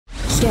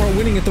Start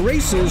winning at the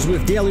races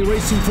with Daily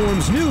Racing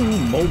Form's new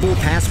Mobile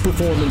Pass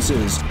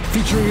Performances,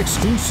 featuring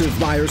exclusive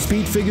buyer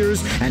speed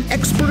figures and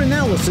expert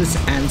analysis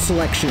and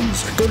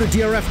selections. Go to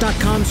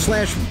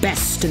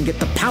drf.com/best and get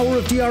the power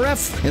of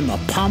DRF in the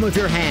palm of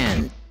your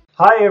hand.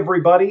 Hi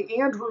everybody,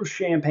 Andrew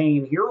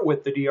Champagne here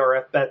with the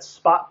DRFBets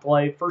spot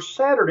play for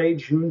Saturday,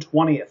 June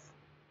 20th.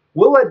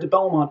 We'll head to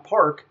Belmont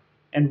Park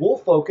and we'll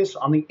focus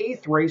on the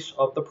 8th race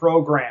of the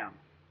program.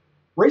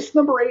 Race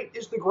number 8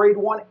 is the Grade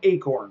 1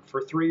 Acorn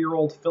for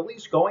 3-year-old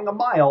fillies going a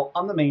mile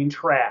on the main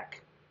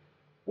track.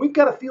 We've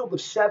got a field of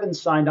 7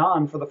 signed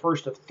on for the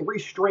first of 3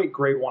 straight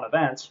Grade 1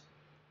 events.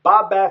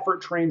 Bob Baffert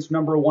trains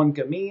number 1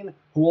 Gamine,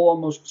 who will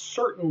almost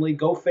certainly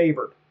go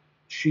favored.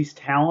 She's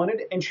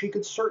talented and she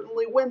could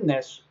certainly win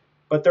this,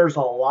 but there's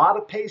a lot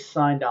of pace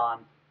signed on,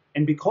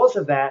 and because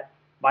of that,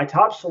 my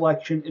top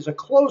selection is a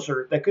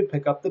closer that could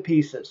pick up the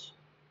pieces.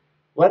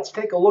 Let's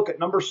take a look at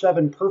number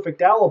 7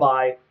 Perfect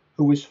Alibi,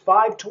 who is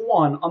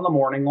 5-1 on the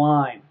morning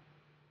line.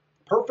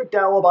 Perfect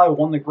Alibi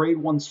won the Grade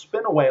 1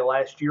 Spinaway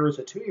last year as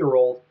a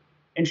 2-year-old,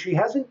 and she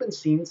hasn't been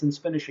seen since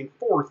finishing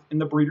 4th in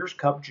the Breeders'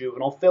 Cup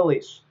Juvenile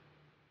Fillies.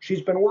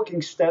 She's been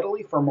working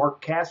steadily for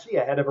Mark Casse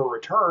ahead of her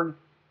return,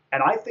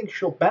 and I think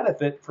she'll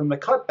benefit from the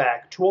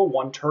cutback to a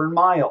 1-turn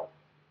mile.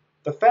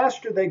 The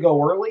faster they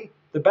go early,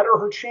 the better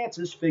her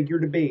chances figure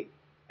to be,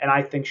 and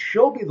I think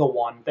she'll be the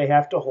one they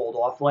have to hold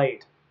off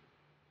late.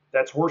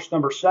 That's horse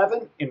number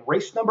 7 in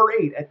race number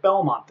 8 at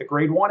Belmont, the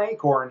Grade 1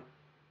 Acorn.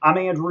 I'm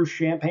Andrew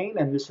Champagne,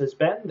 and this has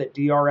been the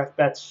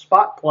DRFBets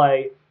spot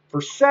play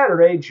for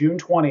Saturday, June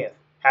 20th.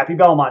 Happy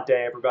Belmont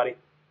Day, everybody.